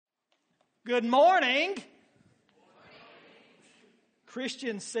Good morning.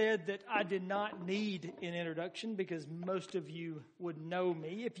 Christian said that I did not need an introduction because most of you would know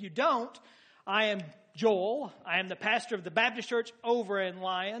me. If you don't, I am Joel. I am the pastor of the Baptist Church over in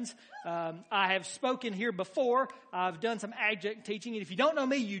Lyons. I have spoken here before. I've done some adjunct teaching. And if you don't know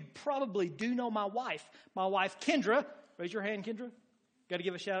me, you probably do know my wife. My wife, Kendra. Raise your hand, Kendra. Got to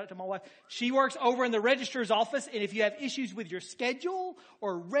give a shout out to my wife. She works over in the registrar's office, and if you have issues with your schedule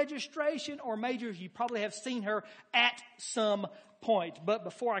or registration or majors, you probably have seen her at some point. But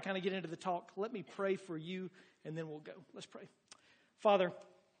before I kind of get into the talk, let me pray for you, and then we'll go. Let's pray. Father,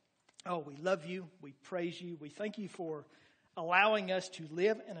 we love you. We praise you. We thank you for allowing us to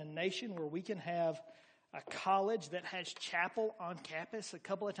live in a nation where we can have a college that has chapel on campus a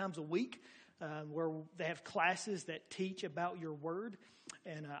couple of times a week, where they have classes that teach about your word.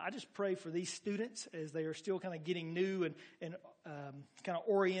 And I just pray for these students as they are still kind of getting new and kind of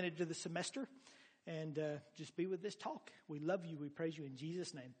oriented to the semester. And just be with this talk. We love you. We praise you in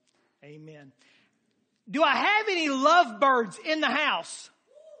Jesus' name. Amen. Do I have any lovebirds in the house?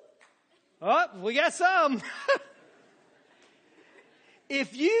 Oh, we got some.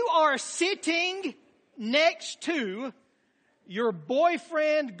 If you are sitting next to your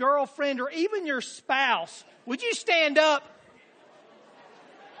boyfriend, girlfriend, or even your spouse, would you stand up?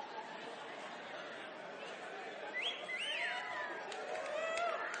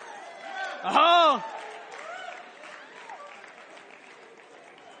 Oh.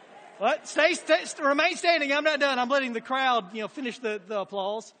 What? Remain standing. I'm not done. I'm letting the crowd, finish the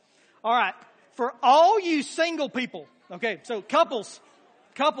applause. All right. For all you single people, okay, so couples,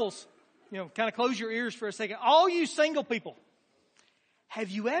 kind of close your ears for a second. All you single people, have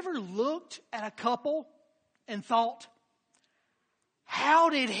you ever looked at a couple and thought,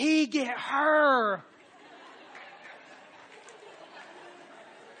 how did he get her?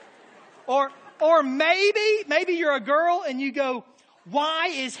 Or maybe you're a girl and you go, why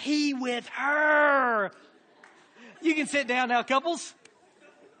is he with her? You can sit down now, couples.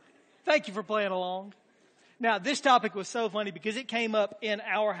 Thank you for playing along. Now, this topic was so funny because it came up in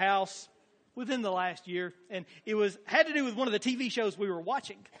our house within the last year, and it had to do with one of the TV shows we were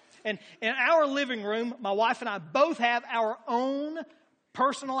watching. And in our living room, my wife and I both have our own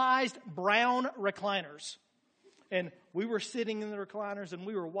personalized brown recliners. And we were sitting in the recliners and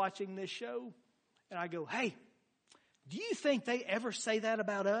we were watching this show. And I go, hey, do you think they ever say that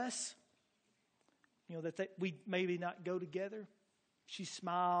about us? That we maybe not go together? She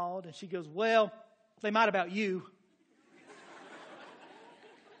smiled and she goes, well, they might about you.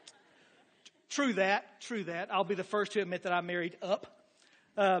 True that. I'll be the first to admit that I married up.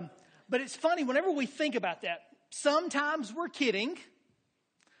 But it's funny, whenever we think about that, sometimes we're kidding.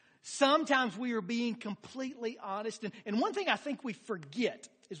 Sometimes we are being completely honest. And one thing I think we forget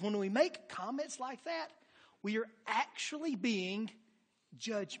is when we make comments like that, we are actually being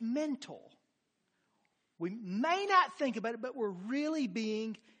judgmental. We may not think about it, but we're really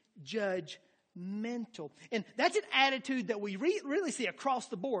being judgmental. And that's an attitude that we really see across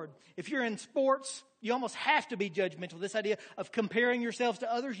the board. If you're in sports, you almost have to be judgmental. This idea of comparing yourselves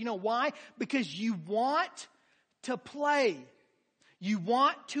to others. You know why? Because you want to play. You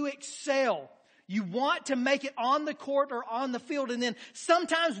want to excel. You want to make it on the court or on the field. And then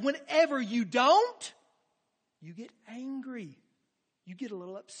sometimes whenever you don't, you get angry. You get a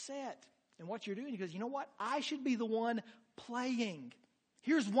little upset. And what you're doing, because you know what? I should be the one playing.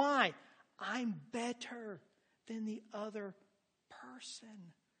 Here's why. I'm better than the other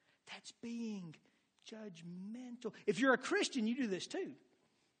person. That's being judgmental. If you're a Christian, you do this too.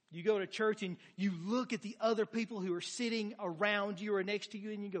 You go to church and you look at the other people who are sitting around you or next to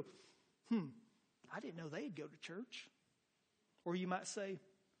you and you go, I didn't know they'd go to church. Or you might say,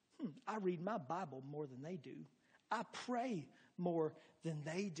 I read my Bible more than they do. I pray more than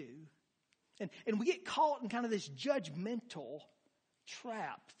they do. And we get caught in kind of this judgmental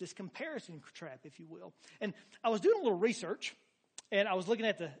trap, this comparison trap, if you will. And I was doing a little research. And I was looking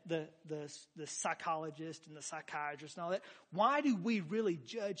at the psychologist and the psychiatrist and all that. Why do we really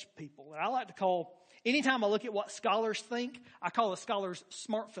judge people? And I like to call, anytime I look at what scholars think, I call the scholars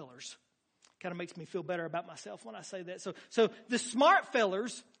smart fellers. Kind of makes me feel better about myself when I say that. So the smart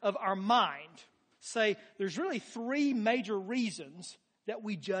fellers of our mind say there's really three major reasons that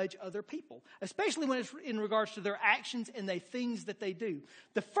we judge other people, especially when it's in regards to their actions and the things that they do.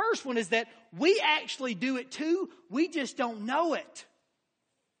 The first one is that we actually do it too. We just don't know it.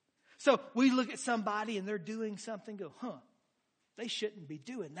 So we look at somebody and they're doing something, go, they shouldn't be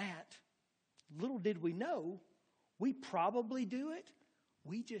doing that. Little did we know, we probably do it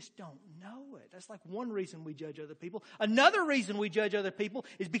We just don't know it. That's like one reason we judge other people. Another reason we judge other people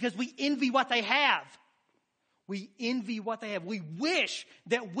is because we envy what they have. We envy what they have. We wish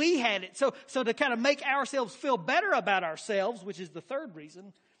that we had it. So to kind of make ourselves feel better about ourselves, which is the third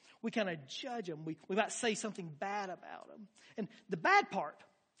reason, we kind of judge them. We might say something bad about them. And the bad part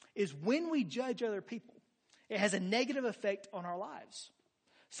is when we judge other people, it has a negative effect on our lives.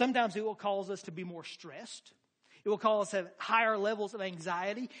 Sometimes it will cause us to be more stressed. It will cause us to have higher levels of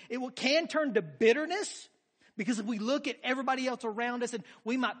anxiety. Can turn to bitterness, because if we look at everybody else around us and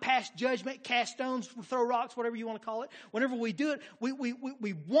we might pass judgment, cast stones, throw rocks, whatever you want to call it. Whenever we do it,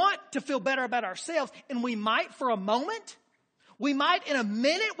 we want to feel better about ourselves, and we might for a moment. We might in a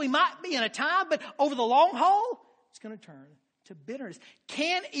minute, we might be in a time, but over the long haul, it's going to turn to bitterness.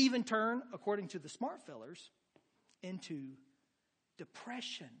 Can even turn, according to the smart fellers, into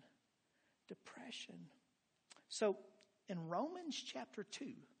depression. Depression. So in Romans chapter 2,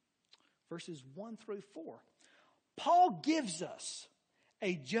 verses 1 through 4, Paul gives us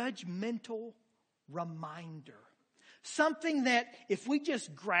a judgmental reminder. Something that if we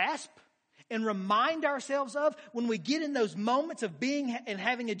just grasp and remind ourselves of when we get in those moments of being and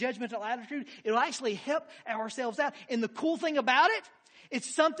having a judgmental attitude, it'll actually help ourselves out. And the cool thing about it,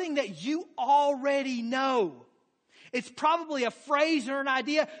 it's something that you already know. It's probably a phrase or an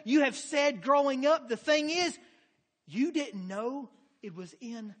idea you have said growing up. The thing is, you didn't know it was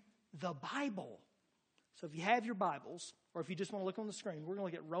in the Bible. So if you have your Bibles, or if you just want to look on the screen, we're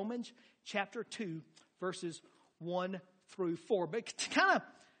going to look at Romans chapter 2, verses 1 through 4. But to kind of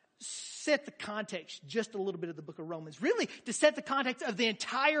set the context just a little bit of the book of Romans, really to set the context of the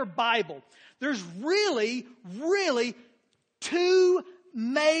entire Bible, there's really two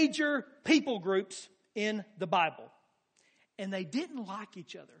major people groups in the Bible. And they didn't like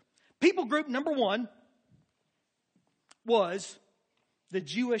each other. People group number one was the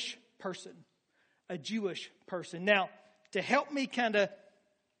Jewish person. A Jewish person. Now, to help me kind of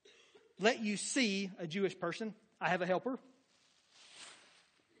let you see a Jewish person, I have a helper.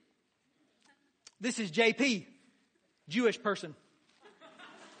 This is JP, Jewish person.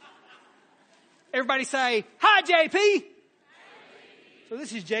 Everybody say, "Hi, JP." So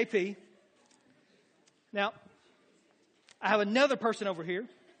this is JP. Now, I have another person over here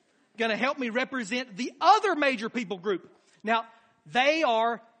going to help me represent the other major people group. Now, they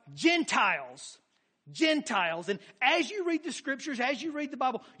are Gentiles. Gentiles. And as you read the scriptures, as you read the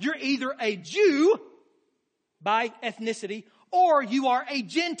Bible, you're either a Jew by ethnicity or you are a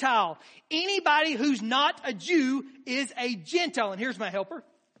Gentile. Anybody who's not a Jew is a Gentile. And here's my helper.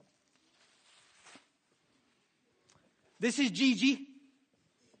 This is Gigi.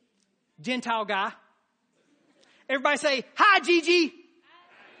 Gentile guy. Everybody say, "Hi, Gigi."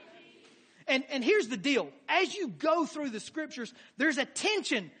 And here's the deal. As you go through the scriptures, there's a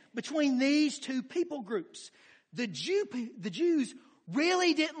tension between these two people groups. The Jews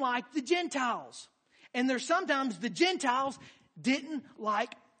really didn't like the Gentiles. And there's sometimes the Gentiles didn't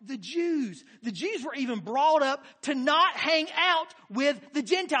like the Jews. The Jews were even brought up to not hang out with the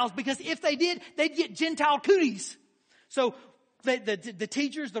Gentiles, because if they did, they'd get Gentile cooties. So the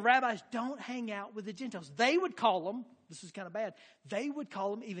teachers, the rabbis, don't hang out with the Gentiles. They would call them, this is kind of bad, they would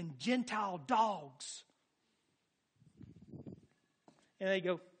call them even Gentile dogs. And they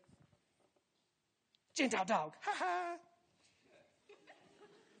go, "Gentile dog, ha ha."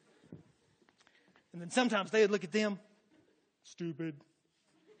 And then sometimes they would look at them, "Stupid."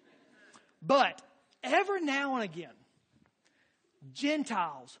 But every now and again,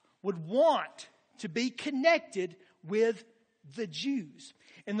 Gentiles would want to be connected with the Jews.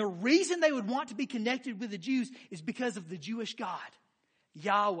 And the reason they would want to be connected with the Jews is because of the Jewish God,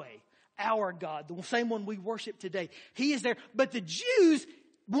 Yahweh, our God, the same one we worship today. He is there. But the Jews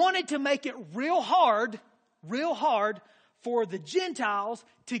wanted to make it real hard for the Gentiles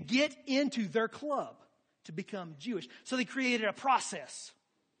to get into their club, to become Jewish. So they created a process.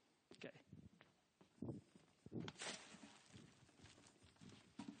 Okay.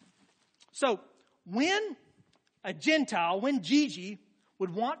 So when a Gentile, when Gigi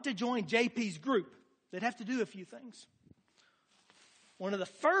would want to join JP's group, they'd have to do a few things. One of the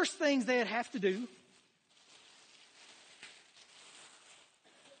first things they'd have to do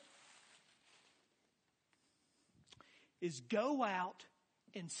is go out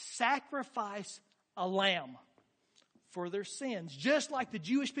and sacrifice a lamb for their sins, just like the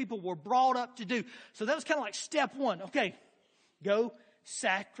Jewish people were brought up to do. So that was kind of like step one. Okay, go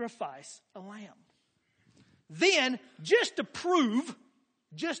sacrifice a lamb. Then, just to prove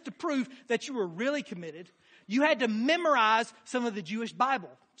that you were really committed, you had to memorize some of the Jewish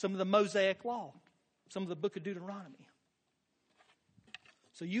Bible, some of the Mosaic Law, some of the book of Deuteronomy.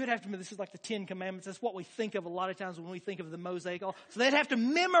 So you would have to, this is like the 10 Commandments. That's what we think of a lot of times when we think of the Mosaic Law. So they'd have to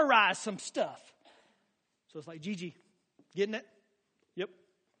memorize some stuff. So it's like, Gigi, getting it? Yep.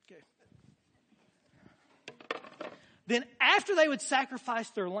 Okay. Then after they would sacrifice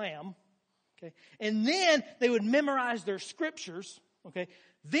their lamb, okay, and then they would memorize their scriptures, okay,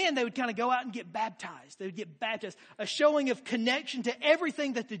 then they would kind of go out and get baptized. They would get baptized, a showing of connection to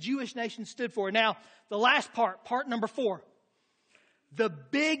everything that the Jewish nation stood for. Now, the last part number 4. The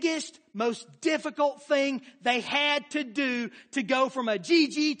biggest, most difficult thing they had to do to go from a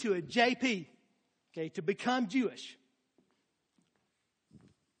GG to a JP, okay, to become Jewish.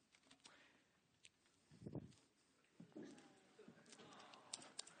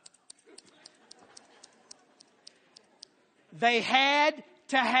 They had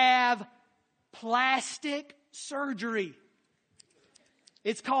to have plastic surgery.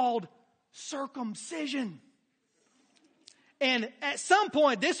 It's called circumcision. And at some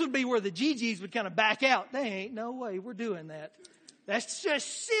point, this would be where the GGs would kind of back out. They ain't no way we're doing that. That's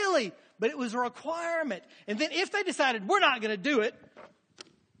just silly. But it was a requirement. And then if they decided we're not going to do it,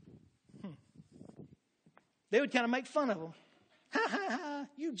 they would kind of make fun of them. Ha ha ha,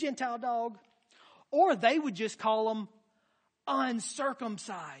 you Gentile dog. Or they would just call them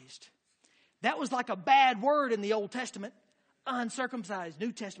uncircumcised. That was like a bad word in the Old Testament. Uncircumcised.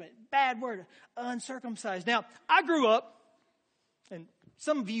 New Testament. Bad word. Uncircumcised. Now, I grew up, and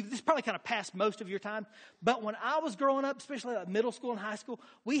some of you, this probably kind of passed most of your time, but when I was growing up, especially like middle school and high school,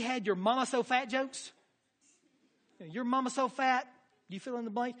 we had your mama so fat jokes. Your mama so fat. You fill in the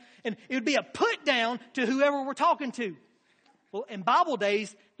blank? And it would be a put down to whoever we're talking to. Well, in Bible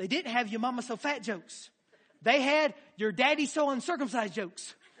days, they didn't have your mama so fat jokes. They had your daddy so uncircumcised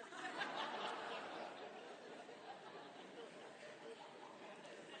jokes.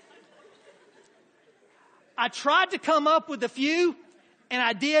 I tried to come up with a few, and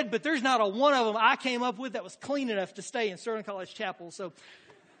I did, but there's not a one of them I came up with that was clean enough to stay in Sterling College Chapel. So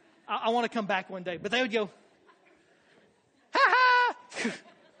I want to come back one day. But they would go, ha ha,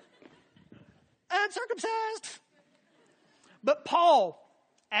 uncircumcised. But Paul,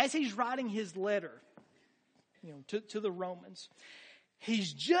 as he's writing his letter, to the Romans,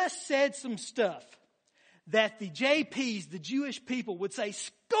 he's just said some stuff that the JPs, the Jewish people, would say,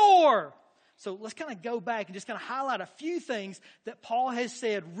 score! So let's kind of go back and just kind of highlight a few things that Paul has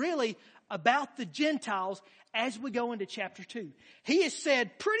said really about the Gentiles as we go into chapter 2. He has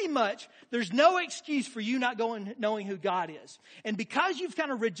said pretty much there's no excuse for you not knowing who God is. And because you've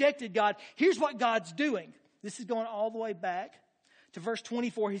kind of rejected God, here's what God's doing. This is going all the way back to verse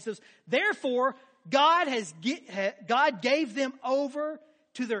 24. He says, therefore, God gave them over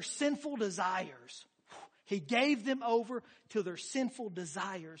to their sinful desires. He gave them over to their sinful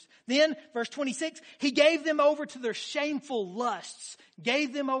desires. Then, verse 26, He gave them over to their shameful lusts.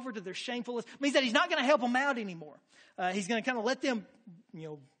 Gave them over to their shameful lusts. Means that He's not going to help them out anymore. He's going to kind of let them,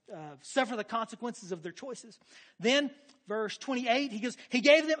 suffer the consequences of their choices. Then, verse 28, He goes, He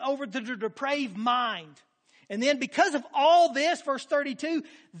gave them over to their depraved mind. And then because of all this, verse 32,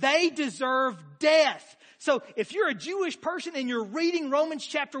 they deserve death. So if you're a Jewish person and you're reading Romans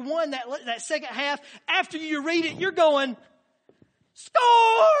chapter 1, that second half, after you read it, you're going, score!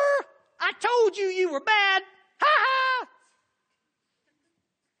 I told you you were bad. Ha ha!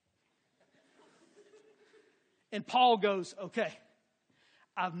 And Paul goes, okay,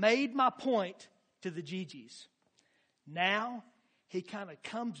 I've made my point to the GGs. Now he kind of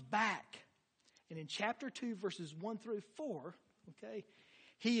comes back. And in chapter 2, verses 1 through 4, okay,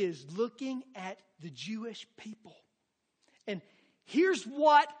 he is looking at the Jewish people. And here's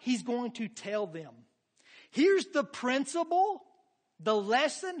what he's going to tell them. Here's the principle, the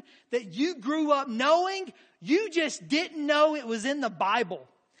lesson that you grew up knowing. You just didn't know it was in the Bible.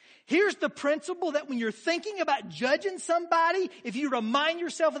 Here's the principle that when you're thinking about judging somebody, if you remind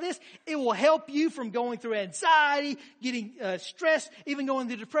yourself of this, it will help you from going through anxiety, getting stressed, even going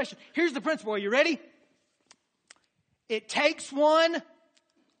through depression. Here's the principle. Are you ready? It takes one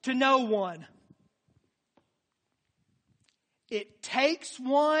to know one. It takes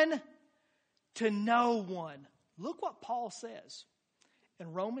one to know one. Look what Paul says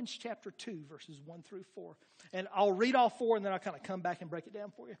in Romans chapter 2, verses 1 through 4. And I'll read all 4 and then I'll kind of come back and break it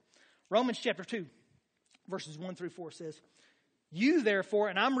down for you. Romans chapter 2, verses 1 through 4 says, you therefore,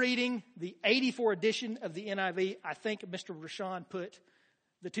 and I'm reading the 84 edition of the NIV. I think Mr. Rashawn put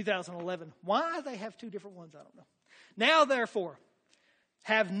the 2011. Why they have 2 different ones, I don't know. Now therefore,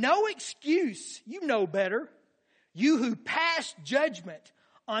 have no excuse, you know better, you who pass judgment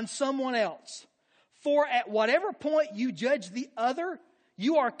on someone else. For at whatever point you judge the other,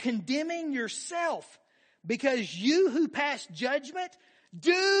 you are condemning yourself, because you who pass judgment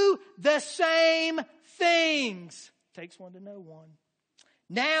Do the same things. Takes one to know one.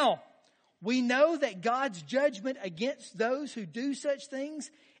 Now, we know that God's judgment against those who do such things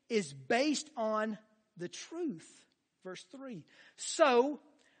is based on the truth. Verse 3. So,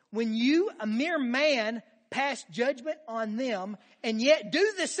 when you, a mere man, pass judgment on them and yet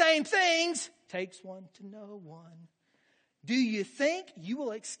do the same things, takes one to know one. Do you think you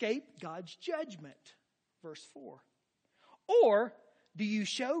will escape God's judgment? Verse 4. Or do you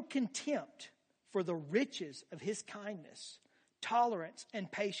show contempt for the riches of His kindness, tolerance,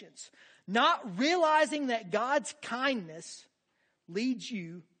 and patience, not realizing that God's kindness leads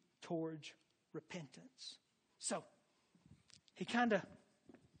you towards repentance? So, he kind of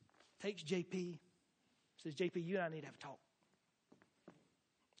takes JP, says, JP, you and I need to have a talk.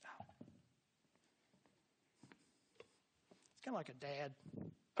 It's kind of like a dad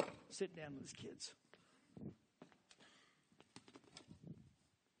sitting down with his kids.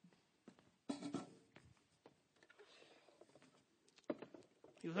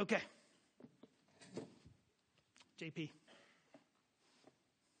 He goes, okay, JP,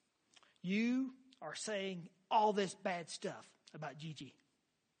 you are saying all this bad stuff about Gigi.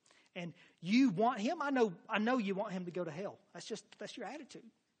 And you want him, I know you want him to go to hell. That's your attitude.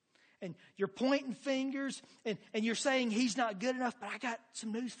 And you're pointing fingers and you're saying he's not good enough, but I got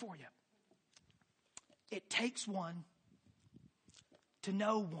some news for you. It takes one to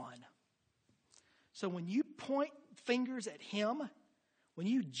know one. So when you point fingers at him, when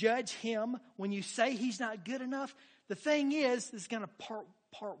you judge him, when you say he's not good enough, the thing is, this is kind of part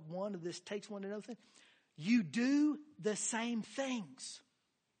one of this takes one to know thing. You do the same things.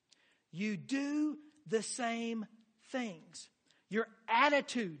 You do the same things. Your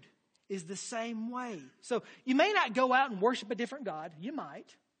attitude is the same way. So you may not go out and worship a different God. You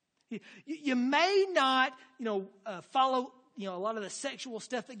might. You may not, follow, a lot of the sexual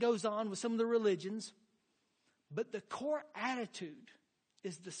stuff that goes on with some of the religions. But the core attitude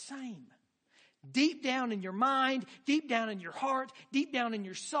is the same. Deep down in your mind, deep down in your heart, deep down in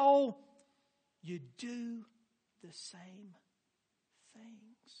your soul, you do the same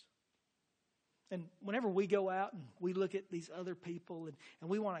things. And whenever we go out and we look at these other people and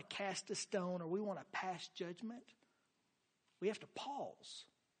we want to cast a stone or we want to pass judgment, we have to pause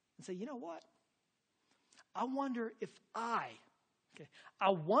and say, you know what? I wonder if I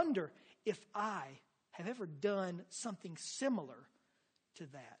have ever done something similar to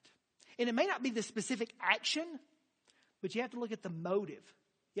that. And it may not be the specific action, but you have to look at the motive.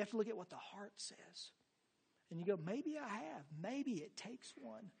 You have to look at what the heart says. And you go, maybe I have. Maybe it takes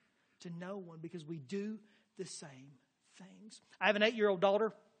one to know one, because we do the same things. I have an 8-year-old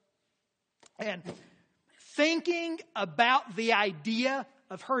daughter, and thinking about the idea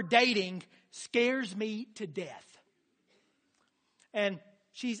of her dating scares me to death. And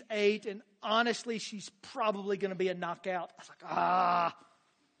she's 8, and honestly, she's probably going to be a knockout. I was like,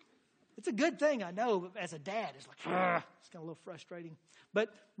 It's a good thing, I know, but as a dad, it's like, it's kind of a little frustrating.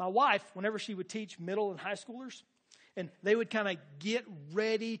 But my wife, whenever she would teach middle and high schoolers, and they would kind of get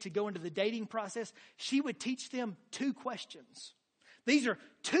ready to go into the dating process, she would teach them 2 questions. These are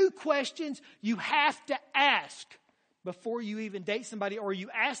 2 questions you have to ask before you even date somebody, or you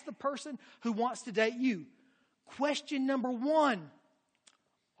ask the person who wants to date you. Question number 1,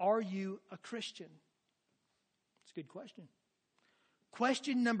 are you a Christian? It's a good question.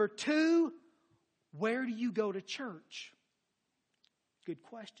 Question number 2, where do you go to church? Good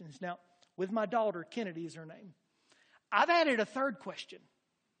questions. Now, with my daughter, Kennedy is her name, I've added a 3rd question.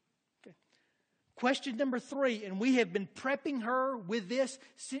 Okay. Question number 3, and we have been prepping her with this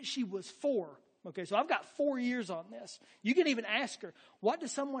since she was 4. Okay, so I've got 4 years on this. You can even ask her, what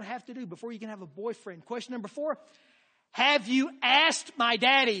does someone have to do before you can have a boyfriend? Question number 4, have you asked my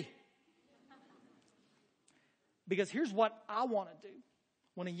daddy? Because here's what I want to do.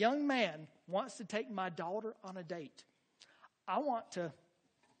 When a young man wants to take my daughter on a date, I want to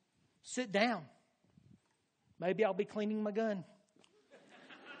sit down. Maybe I'll be cleaning my gun.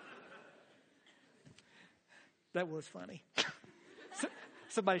 That was funny.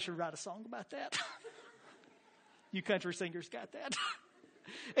 Somebody should write a song about that. You country singers got that.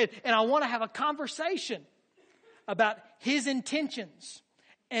 And I want to have a conversation about his intentions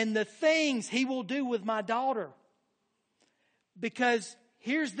and the things he will do with my daughter. Because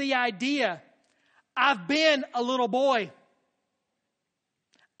here's the idea. I've been a little boy.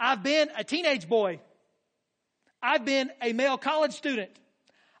 I've been a teenage boy. I've been a male college student.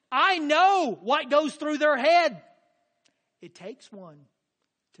 I know what goes through their head. It takes one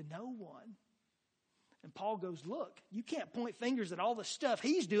to know one. And Paul goes, look, you can't point fingers at all the stuff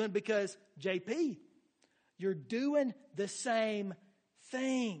he's doing because, JP, you're doing the same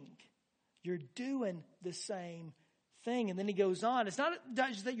thing. You're doing the same thing. And then he goes on. It's not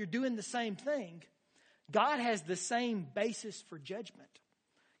just that you're doing the same thing. God has the same basis for judgment.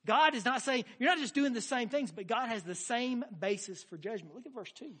 God is not saying, you're not just doing the same things, but God has the same basis for judgment. Look at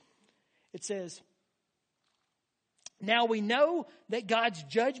verse 2. It says, now we know that God's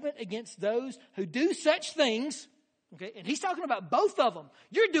judgment against those who do such things, okay, and he's talking about both of them.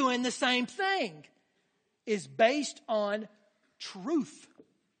 You're doing the same thing, is based on truth.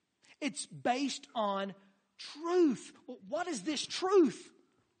 It's based on truth. Well, what is this truth?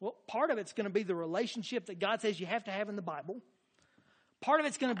 Well, part of it's going to be the relationship that God says you have to have in the Bible. Part of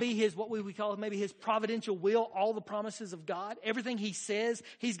it's going to be his, what we would call maybe his providential will, all the promises of God. Everything he says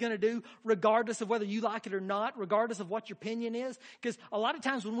he's going to do, regardless of whether you like it or not, regardless of what your opinion is. Because a lot of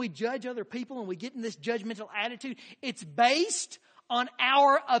times when we judge other people and we get in this judgmental attitude, it's based on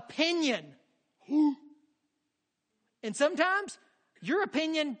our opinion. And sometimes your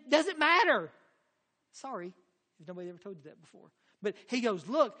opinion doesn't matter. Sorry, if nobody ever told you that before. But he goes,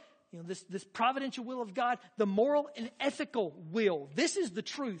 look, this providential will of God, the moral and ethical will. This is the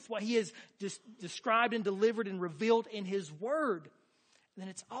truth, what he has described and delivered and revealed in his word. And then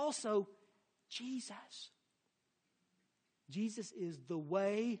it's also Jesus. Jesus is the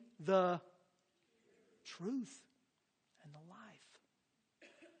way, the truth, and the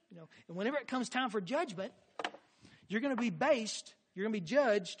life. And whenever it comes time for judgment, you're going to be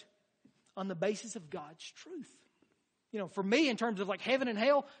judged on the basis of God's truth. For me, in terms of like heaven and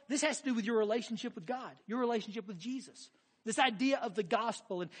hell, this has to do with your relationship with God, your relationship with Jesus. This idea of the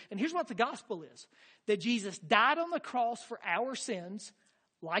gospel. And here's what the gospel is. That Jesus died on the cross for our sins,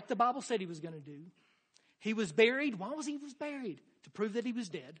 like the Bible said he was going to do. He was buried. Why was he buried? To prove that he was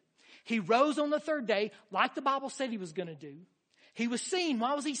dead. He rose on the third day, like the Bible said he was going to do. He was seen.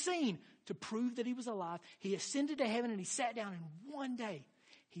 Why was he seen? To prove that he was alive. He ascended to heaven and he sat down, and one day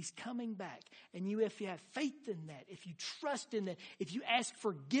he's coming back. And if you have faith in that, if you trust in that, if you ask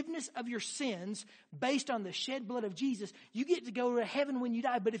forgiveness of your sins based on the shed blood of Jesus, you get to go to heaven when you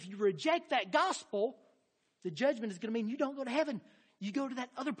die. But if you reject that gospel, the judgment is going to mean you don't go to heaven. You go to that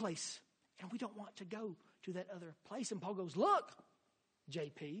other place. And we don't want to go to that other place. And Paul goes, look,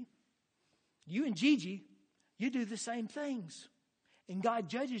 JP, you and Gigi, you do the same things. And God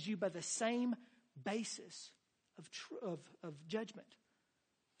judges you by the same basis of judgment.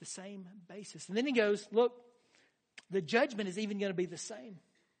 The same basis. And then he goes, look, the judgment is even going to be the same.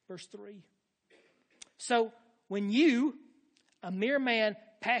 Verse 3. So when you, a mere man,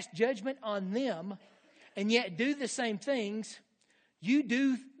 pass judgment on them and yet do the same things, you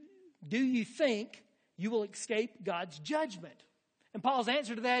think you will escape God's judgment? And Paul's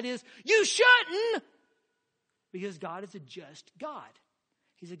answer to that is, you shouldn't, because God is a just God.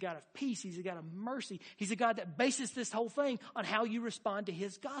 He's a God of peace. He's a God of mercy. He's a God that bases this whole thing on how you respond to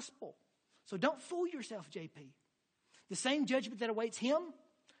his gospel. So don't fool yourself, JP. The same judgment that awaits him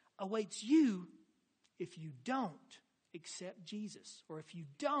awaits you if you don't accept Jesus, or if you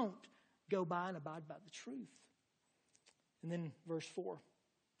don't go by and abide by the truth. And then verse 4,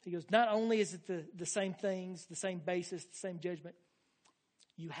 he goes, not only is it the same things, the same basis, the same judgment,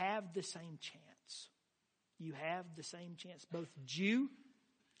 you have the same chance. You have the same chance. Both Jew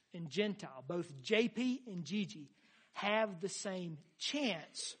and Gentile, both JP and Gigi, have the same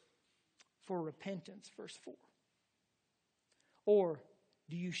chance for repentance. Verse 4. Or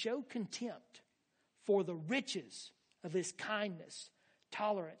do you show contempt for the riches of his kindness,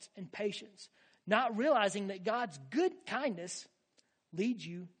 tolerance, and patience, not realizing that God's good kindness leads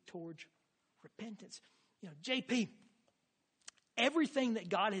you towards repentance? JP, everything that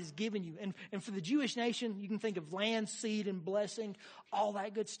God has given you, and for the Jewish nation, you can think of land, seed, and blessing, all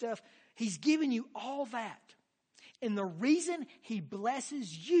that good stuff. He's given you all that. And the reason he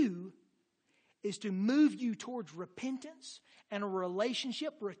blesses you is to move you towards repentance and a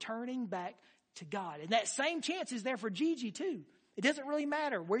relationship returning back to God. And that same chance is there for Gigi too. It doesn't really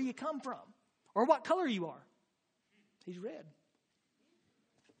matter where you come from or what color you are. He's red.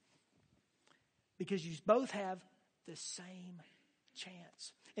 Because you both have the same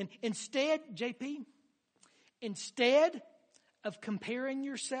chance. And instead, JP, instead of comparing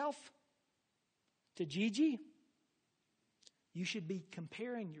yourself to Gigi, you should be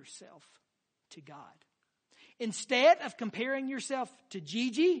comparing yourself to God. Instead of comparing yourself to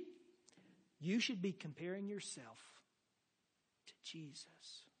Gigi, you should be comparing yourself to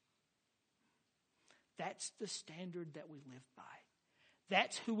Jesus. That's the standard that we live by.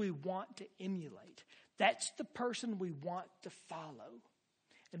 That's who we want to emulate. That's the person we want to follow.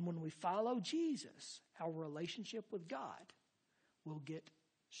 And when we follow Jesus, our relationship with God will get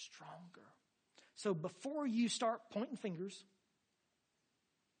stronger. So before you start pointing fingers,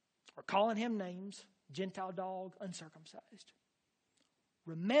 or calling him names, Gentile dog, uncircumcised.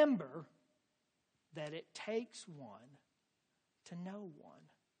 Remember that it takes one to know one.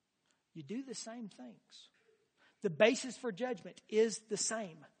 You do the same things. The basis for judgment is the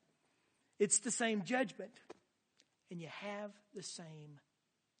same. It's the same judgment. And you have the same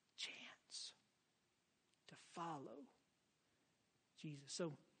chance to follow Jesus.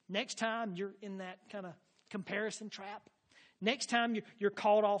 So next time you're in that kind of comparison trap, next time you're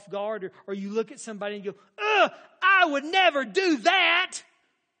caught off guard, or you look at somebody and you go, I would never do that.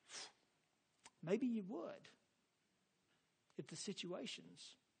 Maybe you would if the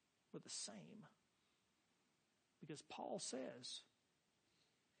situations were the same. Because Paul says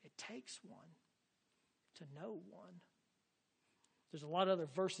it takes one to know one. There's a lot of other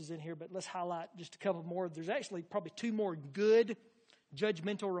verses in here, but let's highlight just a couple more. There's actually probably two more good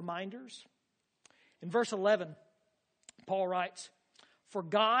judgmental reminders. In verse 11, Paul writes, "For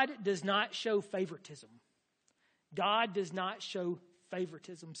God does not show favoritism." God does not show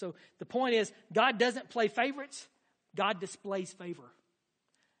favoritism. So the point is, God doesn't play favorites. God displays favor.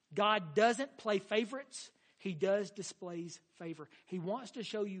 God doesn't play favorites. He does displays favor. He wants to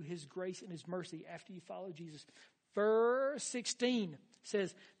show you his grace and his mercy after you follow Jesus. Verse 16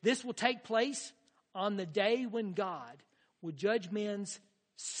 says, "This will take place on the day when God will judge men's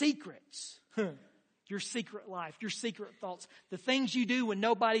secrets." Your secret life, your secret thoughts, the things you do when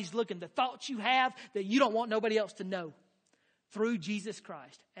nobody's looking, the thoughts you have that you don't want nobody else to know, through Jesus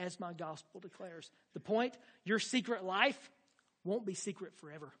Christ, as my gospel declares. The point, your secret life won't be secret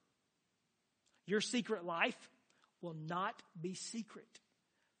forever. Your secret life will not be secret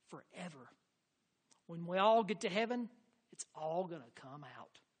forever. When we all get to heaven, it's all going to come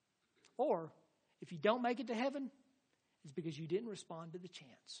out. Or, if you don't make it to heaven, it's because you didn't respond to the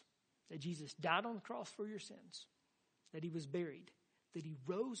chance that Jesus died on the cross for your sins, that he was buried, that he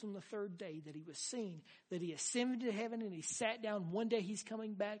rose on the third day, that he was seen, that he ascended to heaven, and he sat down. One day he's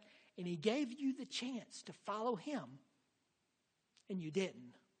coming back, and he gave you the chance to follow him, and you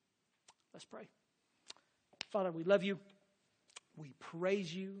didn't. Let's pray. Father, we love you. We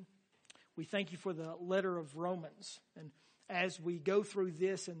praise you. We thank you for the letter of Romans. And as we go through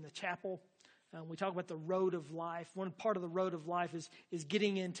this in the chapel, we talk about the road of life. One part of the road of life is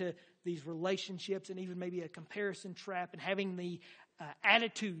getting into these relationships and even maybe a comparison trap and having the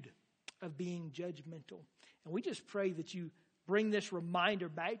attitude of being judgmental. And we just pray that you bring this reminder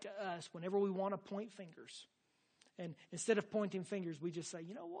back to us whenever we want to point fingers. And instead of pointing fingers, we just say,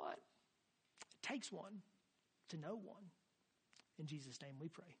 you know what? It takes one to know one. In Jesus' name we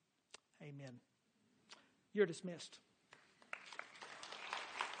pray. Amen. You're dismissed.